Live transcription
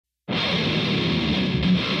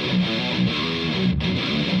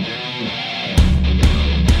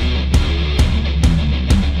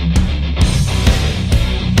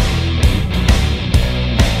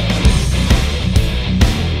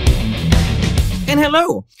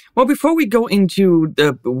hello. Well, before we go into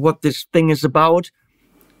what this thing is about,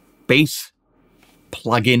 bass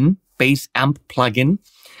amp plugin,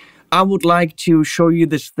 I would like to show you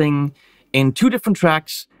this thing in 2 different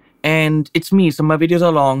tracks, and it's me, so my videos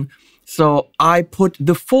are long, so I put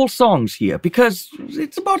the full songs here, because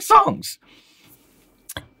it's about songs.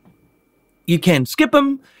 You can skip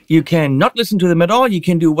them, you can not listen to them at all, you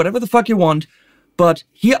can do whatever the fuck you want, but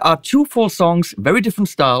here are 2 full songs, very different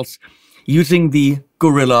styles, using the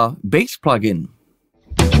Gorilla Bass plugin.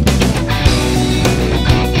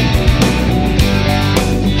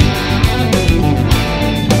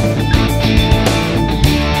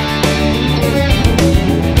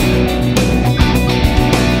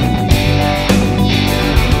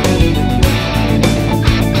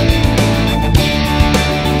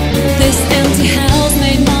 This empty house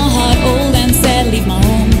made my heart old and sad, leave my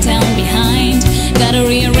hometown behind. Gotta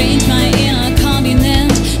rearrange my inner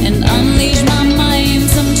continent and unleash my mind.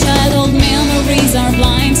 Some childhood memories are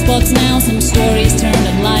blind spots now, some stories turned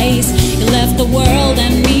to lies. You left the world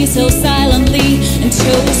and me so silently and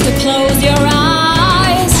chose to close your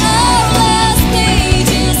eyes. Our last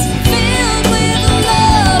pages filled with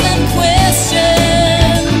love and questions.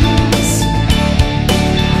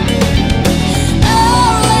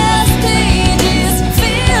 Our last pages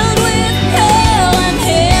filled with hell and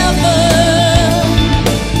heaven.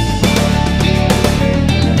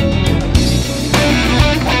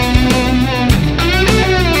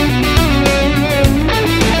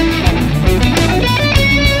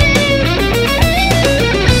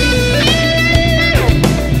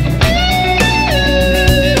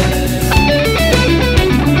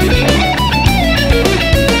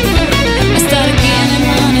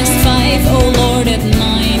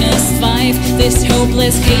 This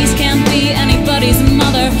hopeless case can't be anybody's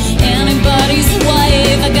mother, anybody's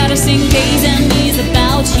wife. I gotta sing days and knees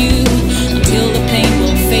about you until the pain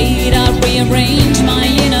will fade. I'll rearrange my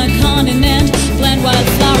inner continent, plant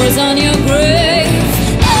wildflowers on your grave.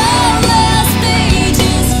 Our last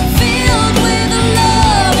pages filled with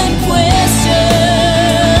love and questions.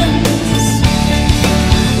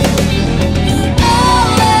 Our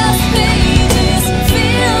last pages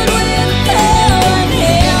filled with hell and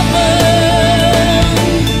heaven.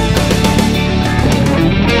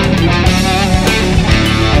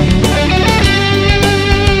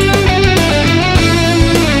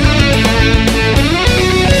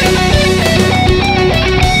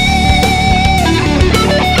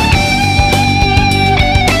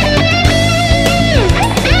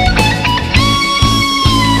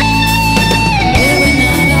 Every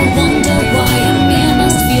night I wonder why a man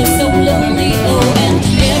must feel so lonely. Oh, and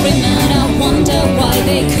every night I wonder why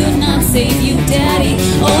they could not save you, Daddy.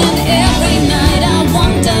 Oh, and every night I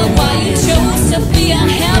wonder why you chose to be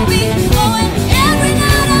unhappy. Oh, and every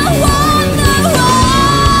night I wonder why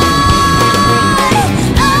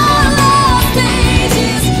our last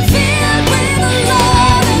pages filled with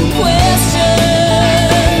love and questions.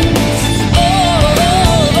 Oh,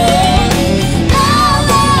 our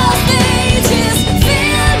last pages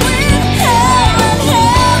filled with hell and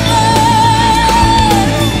heaven.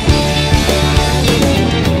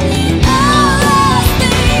 Our last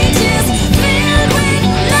pages filled with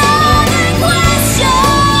love and questions.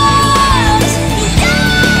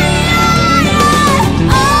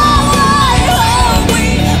 Oh, I hope we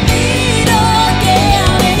meet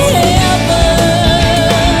again in heaven.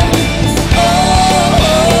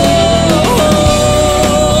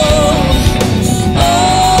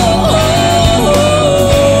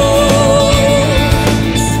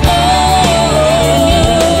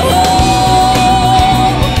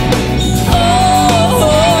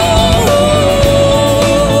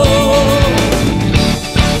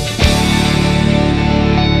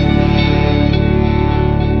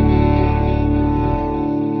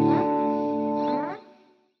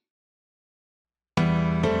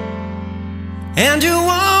 And you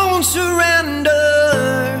won't surrender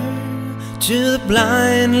to the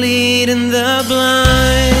blind leading the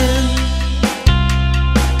blind.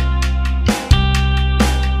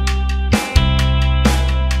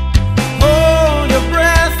 Hold your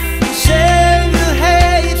breath and save your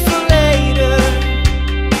hate for later.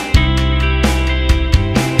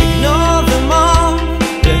 Ignore them all,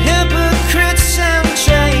 the hypocrites and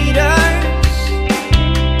traitors.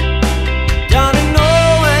 Darling,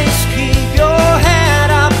 always keep your head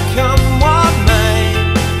up, come what may.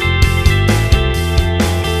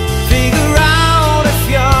 Figure out if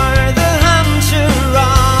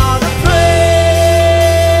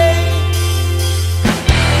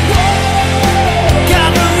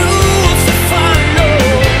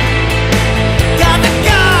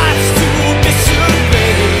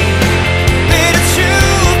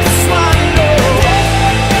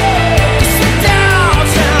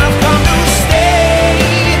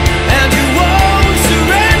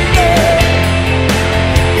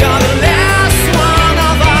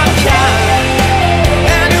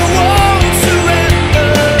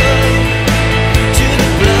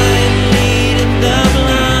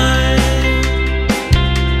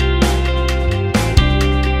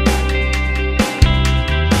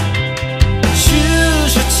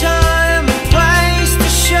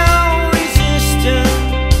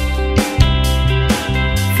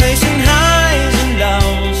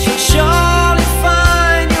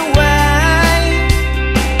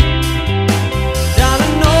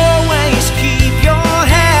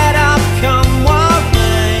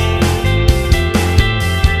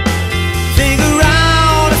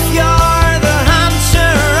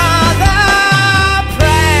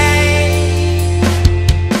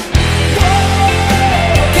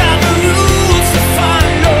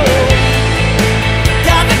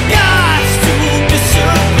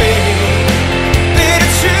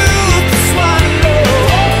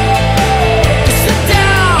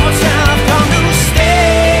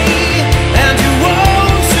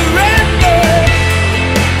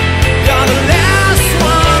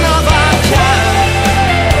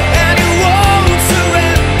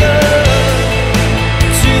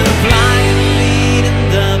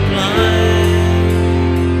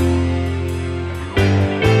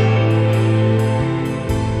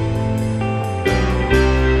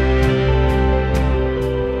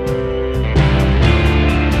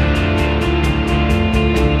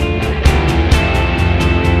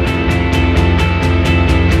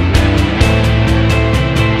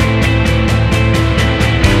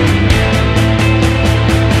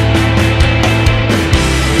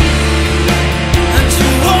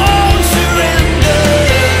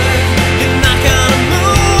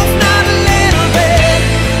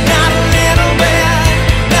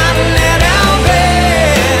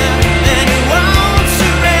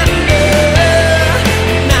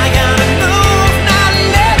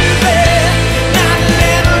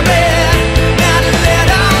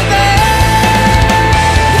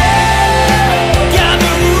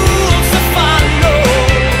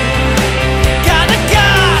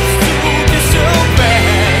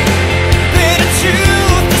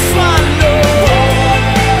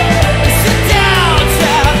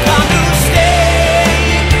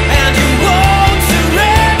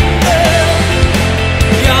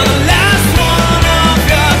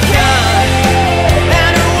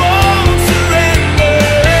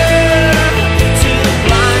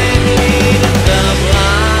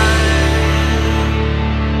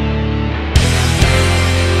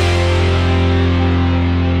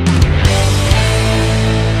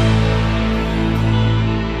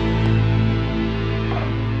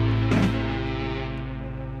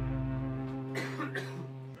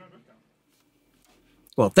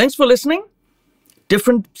Well, thanks for listening.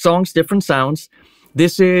 Different songs, different sounds.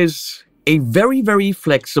 This is a very, very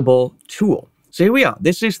flexible tool. So here we are.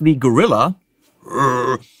 This is the Gorilla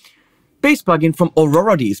bass plugin from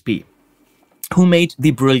Aurora DSP, who made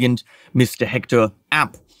the brilliant Mr. Hector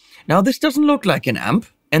amp. Now, this doesn't look like an amp,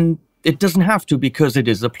 and it doesn't have to because it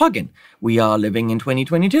is a plugin. We are living in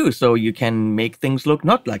 2022, so you can make things look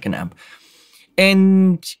not like an amp.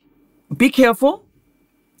 And be careful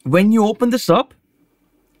when you open this up.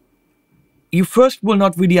 You first will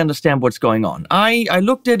not really understand what's going on. I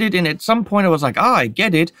looked at it, and at some point I was like, I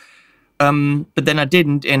get it. But then I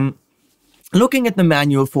didn't, and looking at the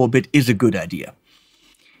manual for a bit is a good idea.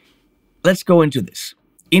 Let's go into this.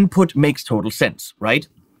 Input makes total sense, right?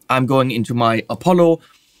 I'm going into my Apollo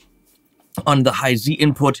on the high Z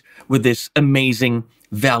input with this amazing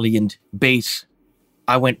Valiant bass.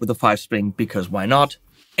 I went with a 5-string because why not?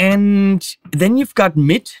 And then you've got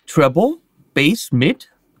mid, treble, bass, mid.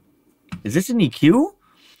 Is this an EQ?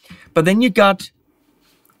 But then you got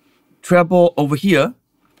treble over here.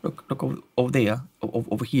 Look over there,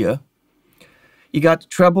 over here. You got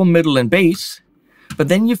treble, middle, and bass. But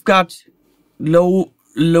then you've got low,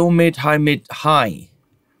 mid, high.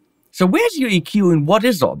 So where's your EQ and what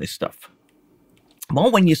is all this stuff? Well,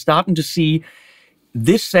 when you're starting to see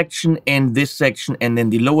this section and then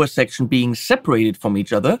the lower section being separated from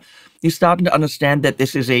each other, you're starting to understand that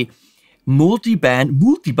this is a multiband,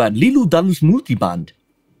 Lilo Dallas multiband.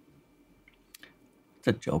 It's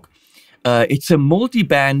a joke. It's a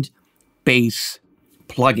multiband bass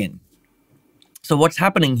plugin. So what's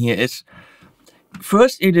happening here is,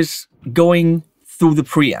 first it is going through the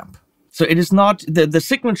preamp. So it is not, the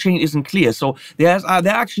signal chain isn't clear. So there are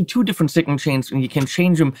actually two different signal chains, and you can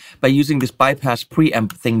change them by using this bypass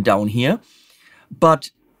preamp thing down here.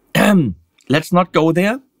 But let's not go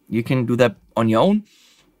there. You can do that on your own.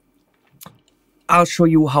 I'll show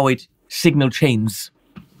you how it signal chains.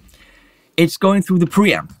 It's going through the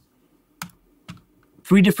preamp.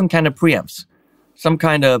 3 different kind of preamps. Some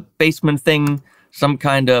kind of basement thing, some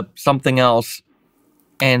kind of something else,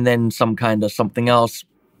 and then some kind of something else.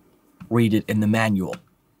 Read it in the manual.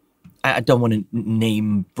 I don't want to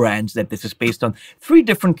name brands that this is based on. 3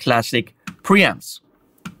 different classic preamps.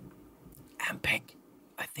 AMPETE,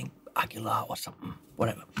 I think Aguilar or something,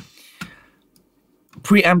 whatever.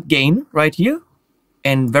 Preamp gain right here,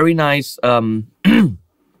 and very nice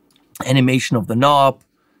animation of the knob.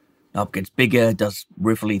 Knob gets bigger, does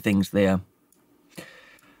riffly things there.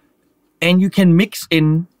 And you can mix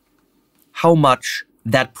in how much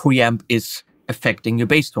that preamp is affecting your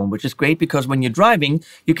bass tone, which is great because when you're driving,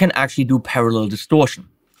 you can actually do parallel distortion.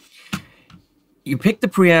 You pick the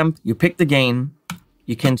preamp, you pick the gain,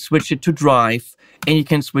 you can switch it to drive, and you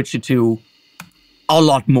can switch it to a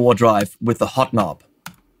lot more drive with the hot knob.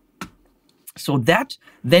 So that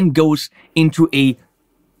then goes into a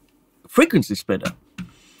frequency splitter.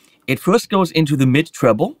 It first goes into the mid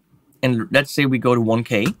treble, and let's say we go to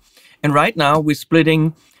 1K, and right now we're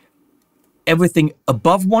splitting everything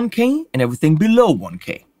above 1K and everything below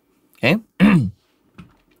 1K. Okay?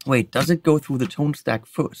 Wait, does it go through the tone stack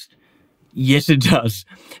first? Yes, it does.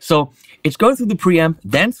 So it's going through the preamp,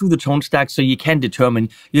 then through the tone stack, so you can determine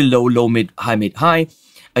your low, mid, high.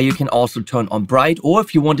 You can also turn on bright, or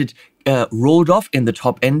if you want it rolled off in the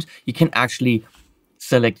top end, you can actually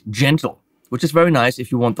select gentle, which is very nice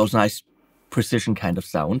if you want those nice precision kind of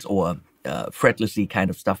sounds, or fretlessy kind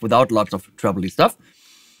of stuff without lots of trebly stuff.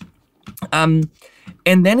 And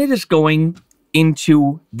then it is going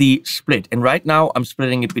into the split. And right now I'm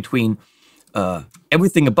splitting it between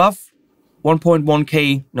everything above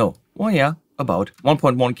 1.1K, no, well, yeah, about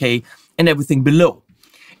 1.1K, and everything below.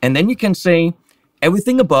 And then you can say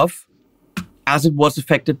everything above, as it was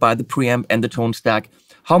affected by the preamp and the tone stack,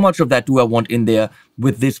 how much of that do I want in there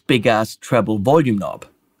with this big ass treble volume knob?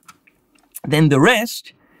 Then the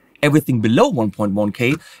rest, everything below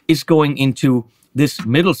 1.1K, is going into this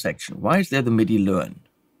middle section. Why is there the MIDI learn?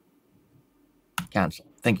 Cancel.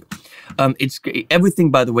 Thank you. It's everything,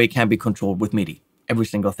 by the way, can be controlled with MIDI. Every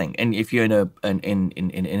single thing. And if you're in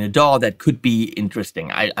a DAW, that could be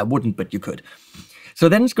interesting. I wouldn't, but you could. So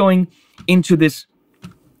then it's going into this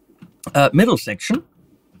middle section.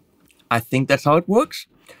 I think that's how it works.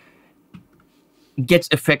 Gets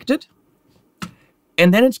affected.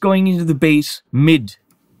 And then it's going into the bass mid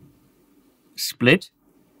split.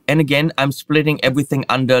 And again, I'm splitting everything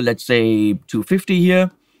under, let's say, 250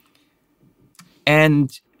 here.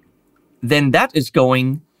 And then that is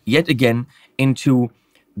going, yet again, into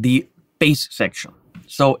the bass section.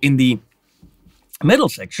 So in the middle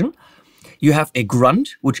section, you have a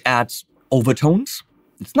grunt, which adds overtones.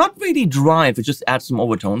 It's not really drive, it just adds some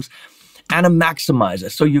overtones. and a maximizer,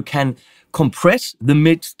 so you can compress the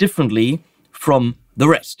mids differently from the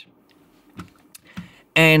rest.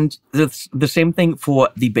 And the same thing for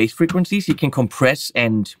the bass frequencies. You can compress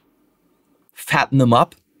and fatten them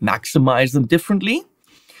up, maximize them differently,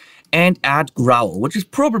 and add growl, which is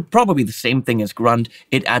probably the same thing as grunt.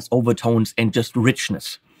 It adds overtones and just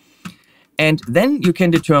richness. And then you can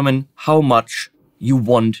determine how much you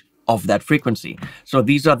want of that frequency. So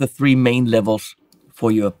these are the 3 main levels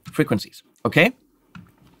for your frequencies, okay?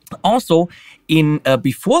 Also, in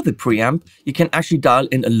before the preamp, you can actually dial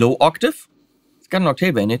in a low octave. It's got an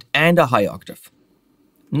octave in it, and a high octave.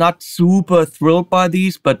 Not super thrilled by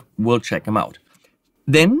these, but we'll check them out.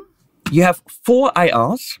 Then you have 4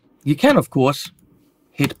 IRs. You can, of course,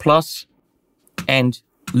 hit plus and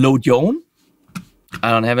load your own.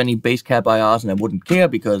 I don't have any bass cap IRs, and I wouldn't care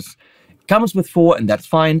because it comes with 4, and that's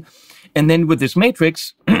fine. And then with this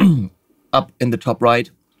matrix, up in the top right,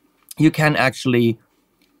 you can actually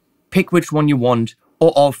pick which one you want,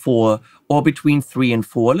 or all 4, or between 3 and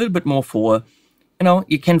 4, a little bit more 4. You know,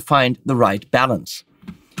 you can find the right balance.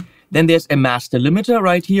 Then there's a master limiter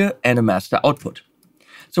right here and a master output.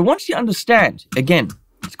 So once you understand, again,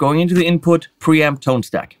 it's going into the input preamp tone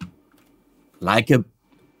stack, like an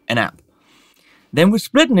amp. Then we're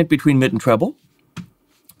splitting it between mid and treble,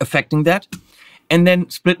 affecting that, and then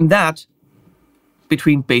splitting that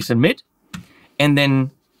between bass and mid, and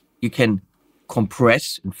then you can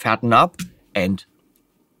compress and fatten up and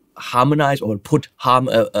harmonize, or put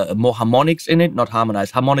more harmonics in it, not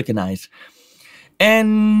harmonize, harmonicanize.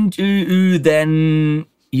 And then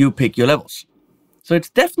you pick your levels. So it's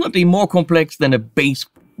definitely more complex than a bass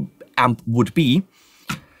amp would be,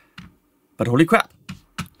 but holy crap.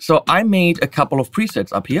 So I made a couple of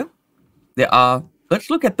presets up here. There are, let's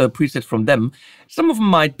look at the presets from them. Some of them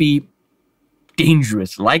might be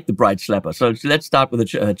dangerous, like the Bright Slapper. So let's start with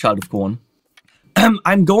a Child of Corn.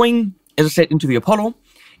 I'm going, as I said, into the Apollo.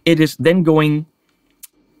 It is then going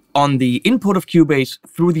on the input of Cubase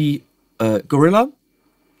through the Gorilla,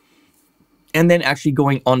 and then actually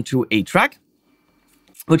going onto a track,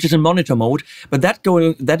 which is in monitor mode, but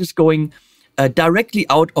that is going directly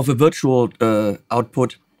out of a virtual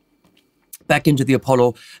output back into the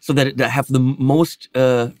Apollo, so that it have the most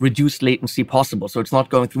reduced latency possible. So it's not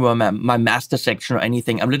going through my master section or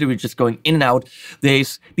anything. I'm literally just going in and out.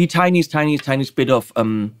 There's the tiniest bit of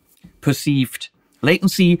perceived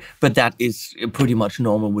latency, but that is pretty much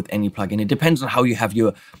normal with any plugin. It depends on how you have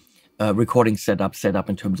your recording set up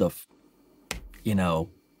in terms of, you know,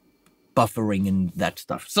 buffering and that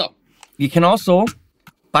stuff. So you can also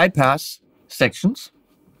bypass sections.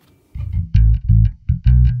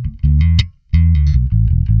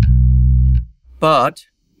 But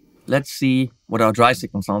let's see what our dry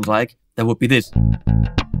signal sounds like. That would be this.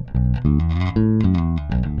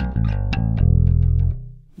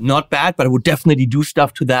 Not bad, but I would definitely do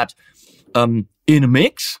stuff to that in a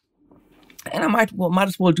mix. And I might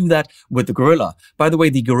as well do that with the Gorilla. By the way,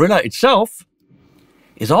 the Gorilla itself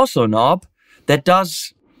is also a knob that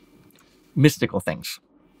does mystical things.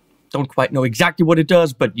 Don't quite know exactly what it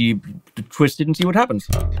does, but you twist it and see what happens.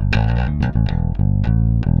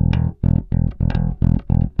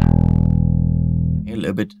 A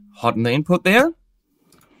little bit hot in the input there.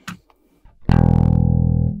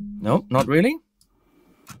 No, not really.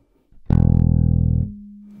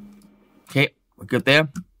 Okay, we're good there.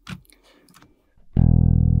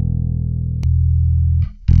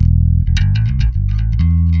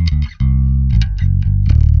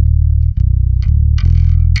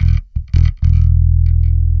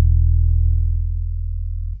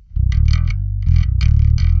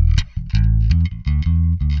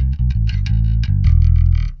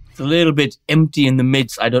 A little bit empty in the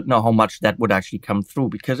mids. I don't know how much that would actually come through,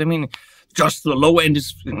 because I mean, just the low end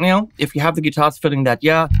is, you know, if you have the guitars filling that,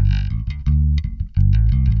 yeah.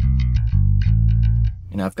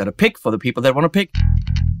 You know, I've got a pick for the people that want to pick.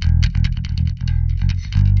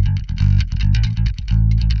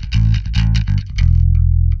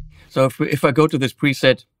 So if I go to this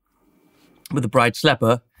preset with the Bright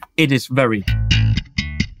Slapper, it is very,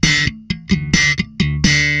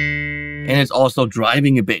 and it's also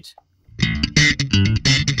driving a bit.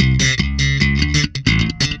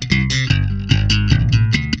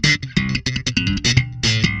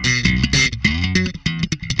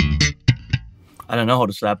 I don't know how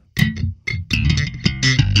to slap.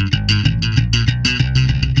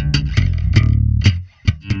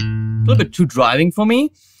 A little bit too driving for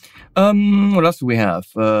me. What else do we have?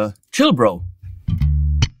 Chill Bro.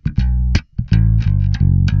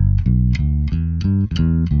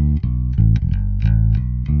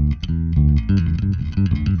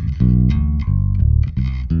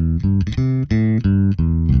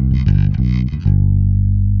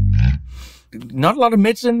 not a lot of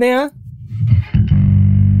mids in there.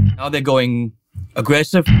 Now they're going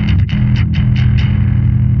aggressive.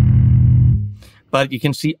 But you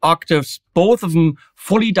can see octaves, both of them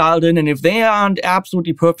fully dialed in. And if they aren't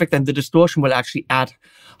absolutely perfect, then the distortion will actually add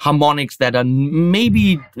harmonics that are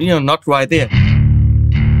maybe, not right there.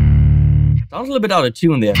 Sounds a little bit out of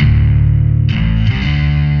tune there.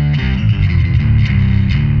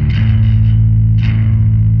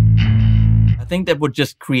 I think that would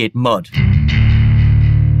just create mud.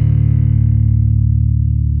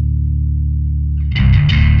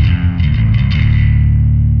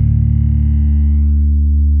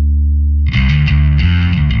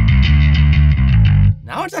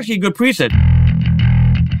 Now it's actually a good preset.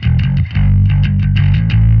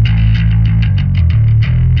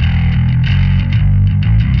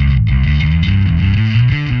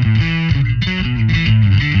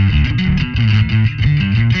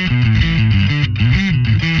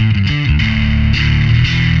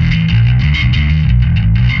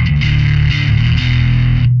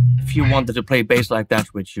 If you wanted to play bass like that,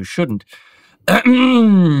 which you shouldn't.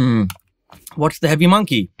 What's the heavy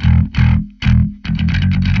monkey?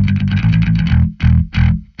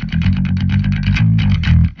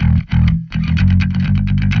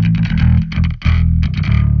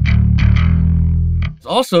 It's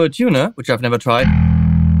also a tuner, which I've never tried.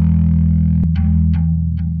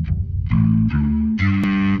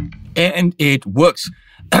 And it works.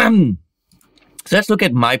 So let's look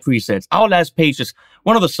at my presets. Our Last Page is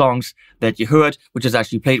one of the songs that you heard, which is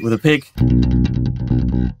actually played with a pig.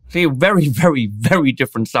 See, very, very, very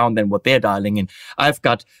different sound than what they're dialing in. I've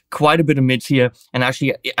got quite a bit of mids here, and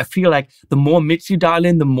actually I feel like the more mids you dial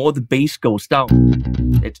in, the more the bass goes down.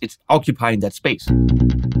 It's occupying that space.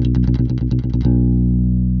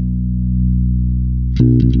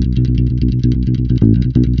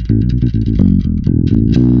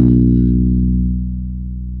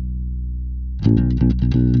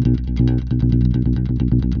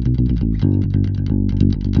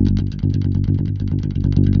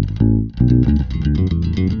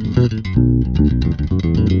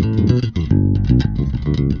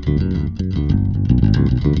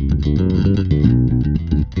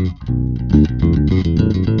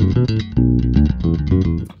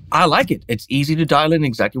 I like it. It's easy to dial in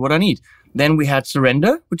exactly what I need. Then we had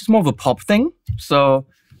Surrender, which is more of a pop thing. So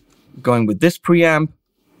going with this preamp,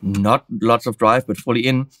 not lots of drive, but fully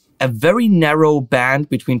in. A very narrow band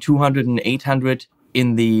between 200 and 800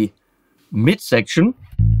 in the mid section.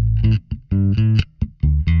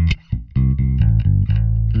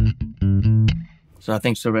 So I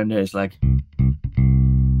think Surrender is like...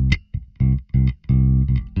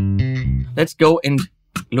 Let's go and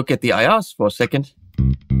look at the IRs for a second.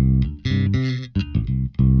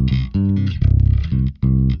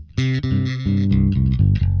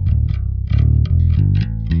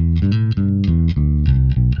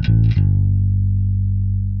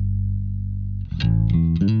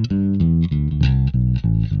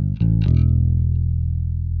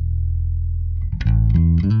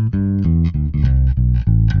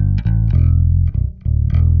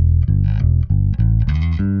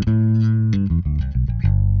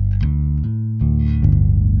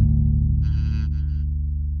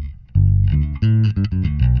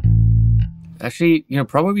 Actually,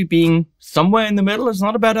 probably being somewhere in the middle is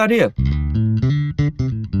not a bad idea.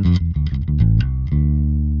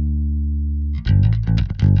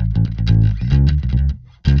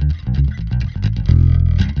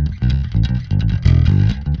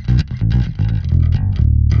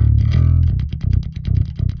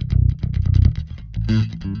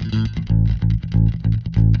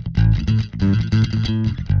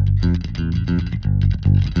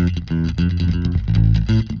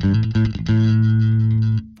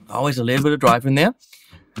 Always a little bit of drive in there.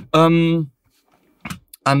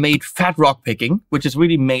 I made fat rock picking, which is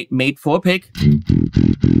really made for a pick.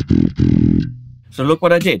 So look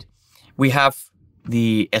what I did. We have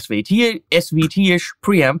the SVT-ish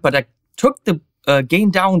preamp, but I took the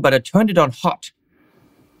gain down, but I turned it on hot.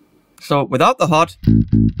 So without the hot,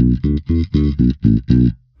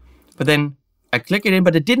 but then I click it in,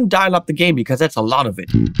 but it didn't dial up the gain because that's a lot of it.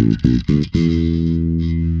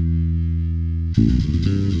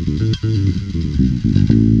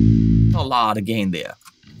 A lot of gain there.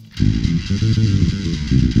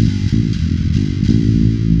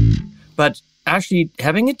 But actually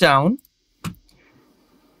having it down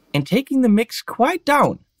and taking the mix quite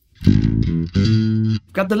down.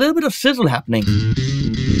 Got a little bit of sizzle happening.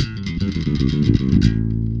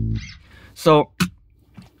 So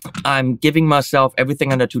I'm giving myself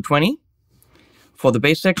everything under 220 for the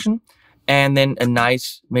bass section, and then a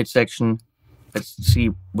nice mid section Let's see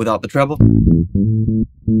without the treble.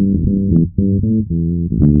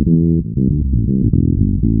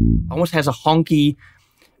 Almost has a honky,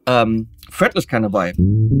 fretless kind of vibe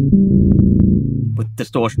with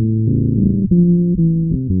distortion.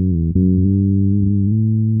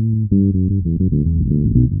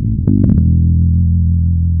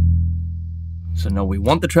 So now we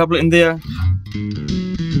want the treble in there.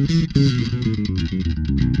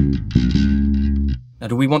 Now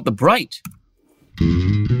do we want the bright?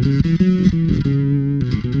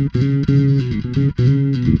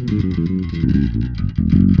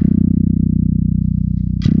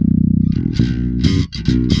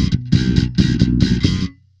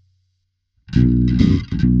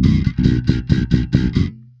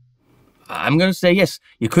 I'm gonna say yes.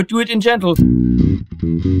 You could do it in gentle.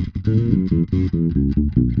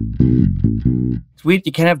 It's weird,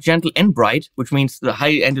 you can have gentle and bright, which means the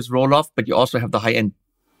high end is roll off, but you also have the high end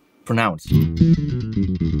pronounced.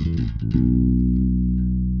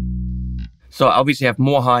 So obviously have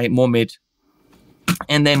more high, more mid,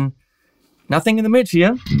 and then nothing in the mids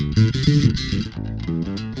here.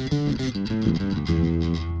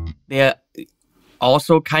 They're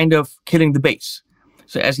also kind of killing the bass.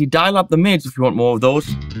 So as you dial up the mids, if you want more of those,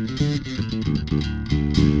 you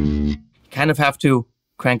kind of have to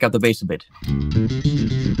crank up the bass a bit.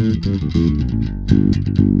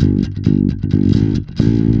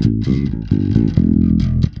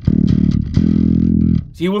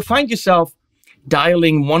 So you will find yourself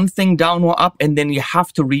dialing one thing down or up, and then you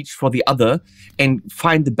have to reach for the other and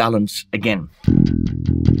find the balance again.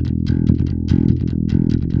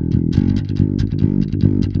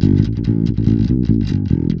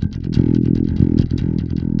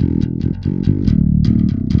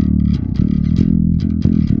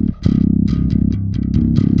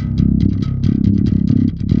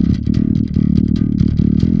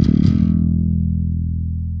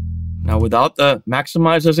 Now without the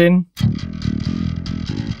maximizers in,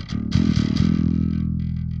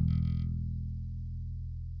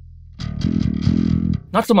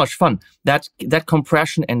 not so much fun. That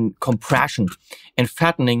compression and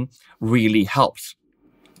fattening really helps.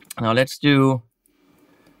 Now let's do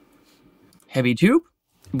heavy tube,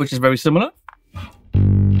 which is very similar. You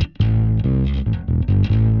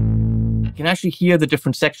can actually hear the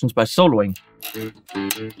different sections by soloing.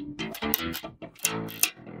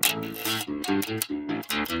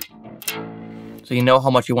 So you know how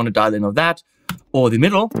much you want to dial in of that, or the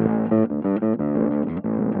middle.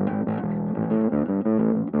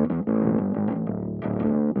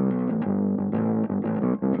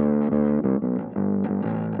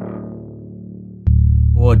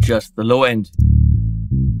 Or just the low end.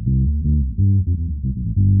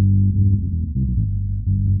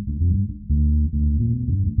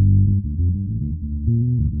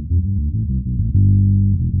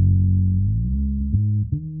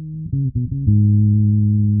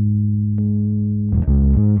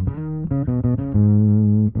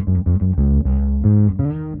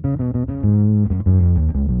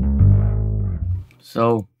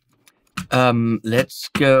 So let's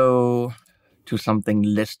go to something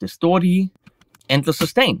less distorty. Endless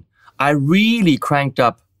sustain. I really cranked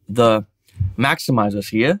up the maximizers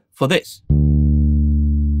here for this.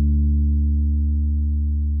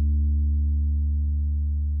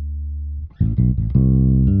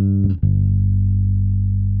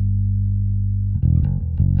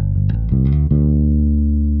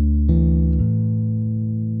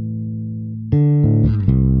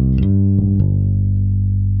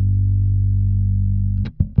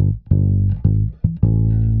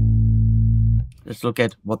 Let's look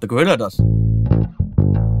at what the gorilla does.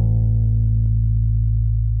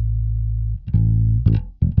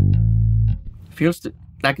 Feels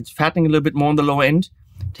like it's fattening a little bit more on the lower end,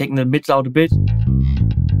 taking the mids out a bit.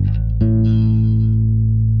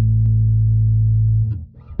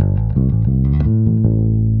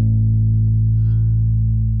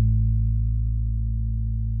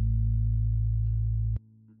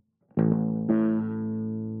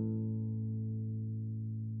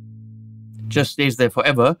 Just stays there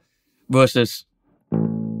forever, versus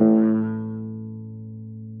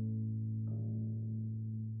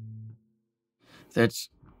let's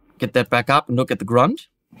get that back up and look at the grunt.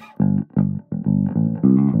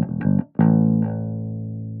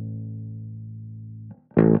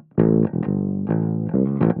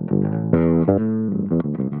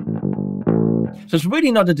 So it's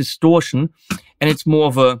really not a distortion, and it's more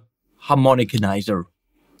of a harmonicanizer.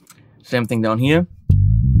 Same thing down here.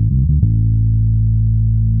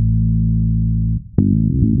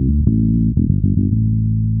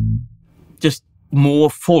 Just more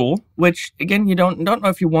full, which again, you don't know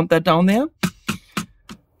if you want that down there.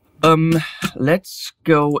 Let's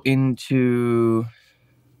go into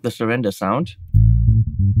the surrender sound.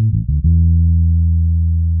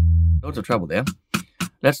 Loads of treble there.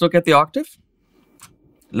 Let's look at the octave.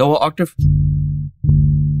 Lower octave.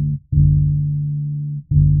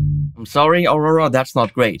 I'm sorry, Aurora, that's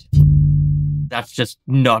not great. That's just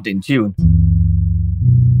not in tune.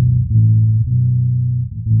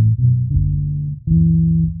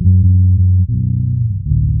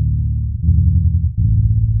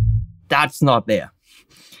 That's not there.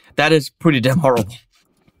 That is pretty damn horrible.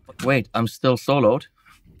 Wait, I'm still soloed.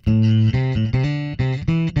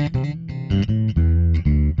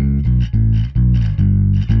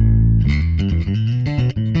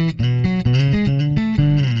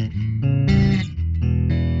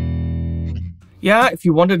 Yeah, if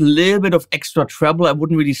you wanted a little bit of extra treble, I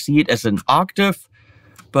wouldn't really see it as an octave.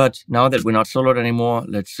 But now that we're not soloed anymore,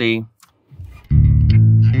 let's see.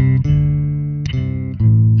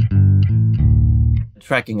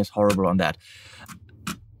 Tracking is horrible on that.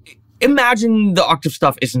 Imagine the octave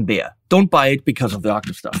stuff isn't there. Don't buy it because of the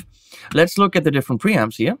octave stuff. Let's look at the different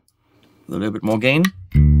preamps here. A little bit more gain.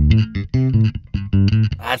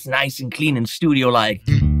 That's nice and clean and studio-like.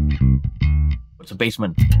 What's a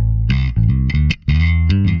basement?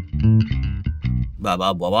 Ba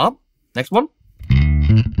ba ba ba. Next one.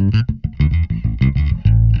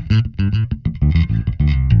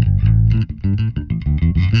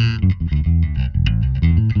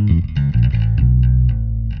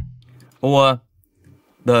 Or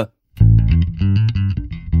the. I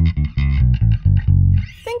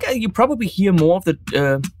think you probably hear more of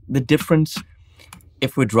the difference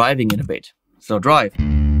if we're driving it a bit. So drive.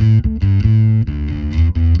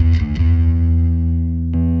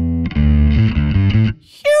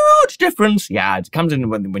 Huge difference. Yeah, it comes in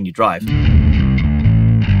when you drive.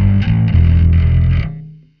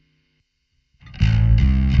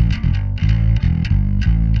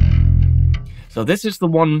 So this is the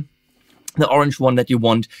one, the orange one that you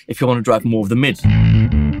want if you want to drive more of the mid.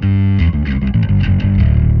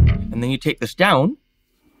 And then you take this down.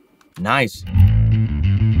 Nice.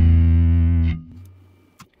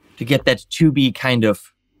 To get that tubey kind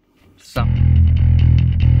of sound.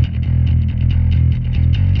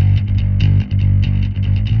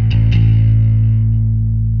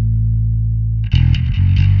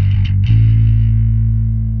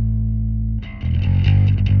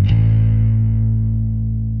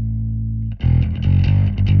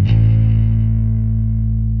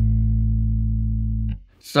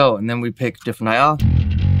 So, and then we pick different IR.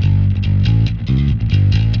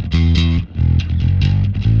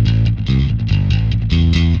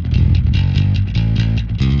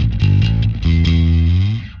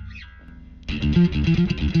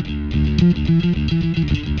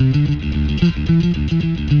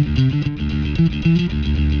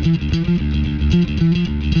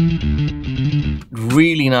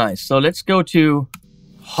 Really nice. So let's go to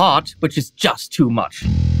hot, which is just too much.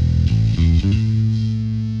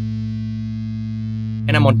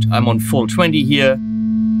 And I'm on full 20 here.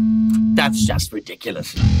 That's just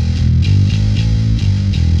ridiculous.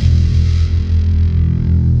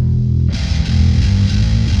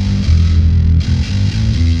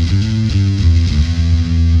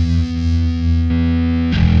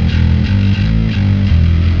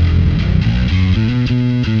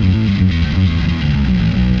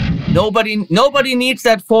 Nobody needs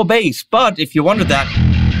that 4 bass, but if you wanted that.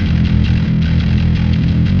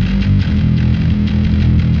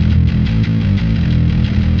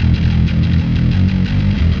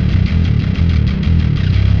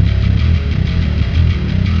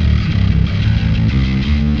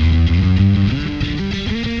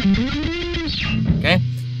 Okay,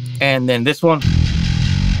 and then this one,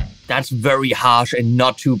 that's very harsh and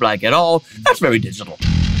not too black at all. That's very digital.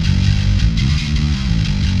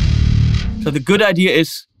 So the good idea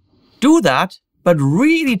is do that, but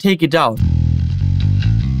really take it down.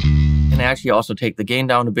 And actually also take the gain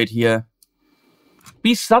down a bit here.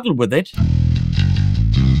 Be subtle with it.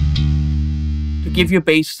 To give your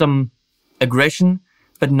bass some aggression,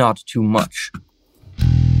 but not too much.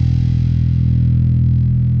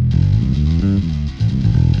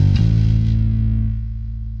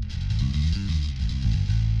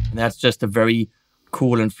 And that's just a very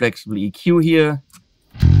cool and flexible EQ here.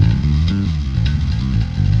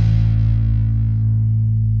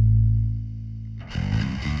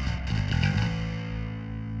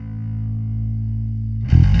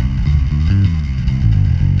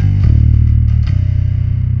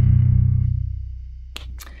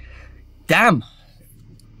 Damn!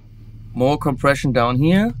 More compression down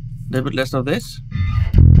here. A little bit less of this.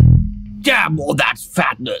 Damn, all that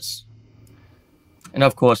fatness! And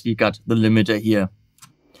of course, you got the limiter here.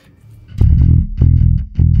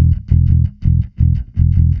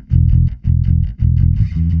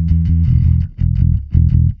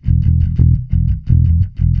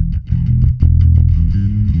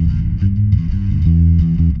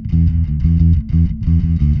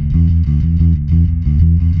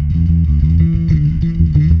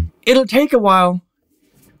 It'll take a while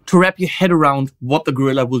to wrap your head around what the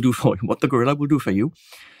gorilla will do for you,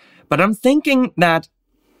 But I'm thinking that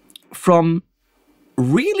from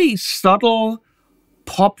really subtle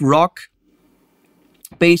pop rock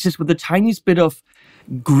basses with the tiniest bit of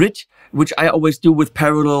grit, which I always do with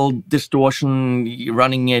parallel distortion,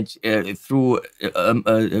 running it through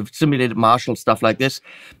simulated Marshall, stuff like this,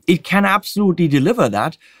 it can absolutely deliver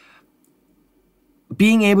that.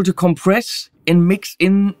 Being able to compress and mix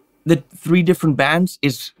in the 3 different bands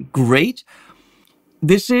is great.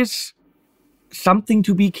 This is something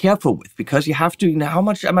to be careful with, because you have to, you know, how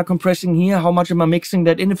much am I compressing here? How much am I mixing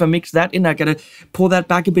that in? If I mix that in, I gotta pull that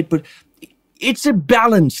back a bit. But it's a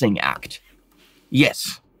balancing act.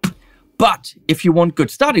 Yes. But if you want good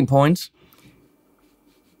starting points,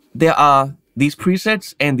 there are these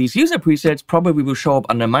presets, and these user presets probably will show up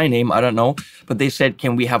under my name, I don't know, but they said,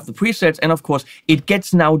 can we have the presets? And of course, it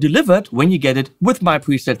gets now delivered when you get it with my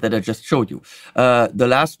preset that I just showed you. The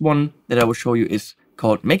last one that I will show you is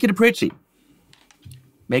called Make It a Pretty.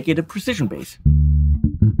 Make it a precision bass.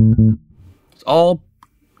 It's all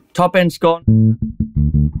top end's gone.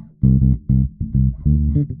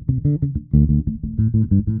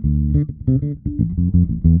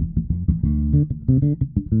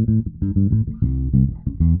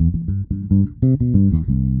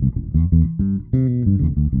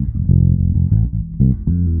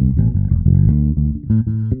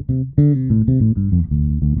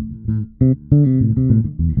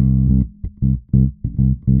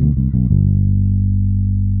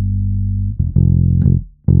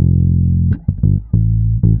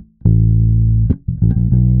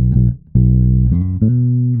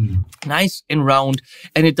 Nice and round,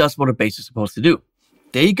 and it does what a bass is supposed to do.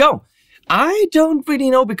 There you go. I don't really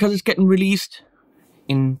know, because it's getting released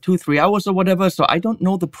in 2-3 hours or whatever, so I don't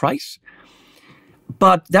know the price.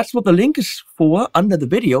 But that's what the link is for under the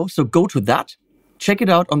video, so go to that. Check it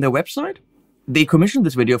out on their website. They commissioned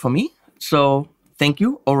this video for me, so thank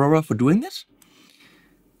you, Aurora, for doing this.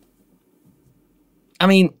 I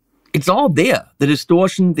mean, it's all there. The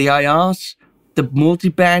distortion, the IRs, the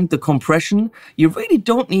multiband, the compression. You really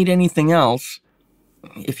don't need anything else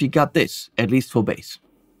if you got this, at least for bass.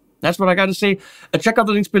 That's what I got to say. Check out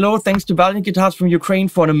the links below. Thanks to Valiant Guitars from Ukraine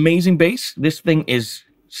for an amazing bass. This thing is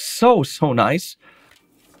so nice,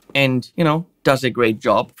 and, you know, does a great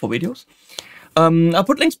job for videos. I'll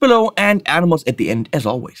put links below and animals at the end, as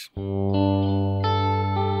always.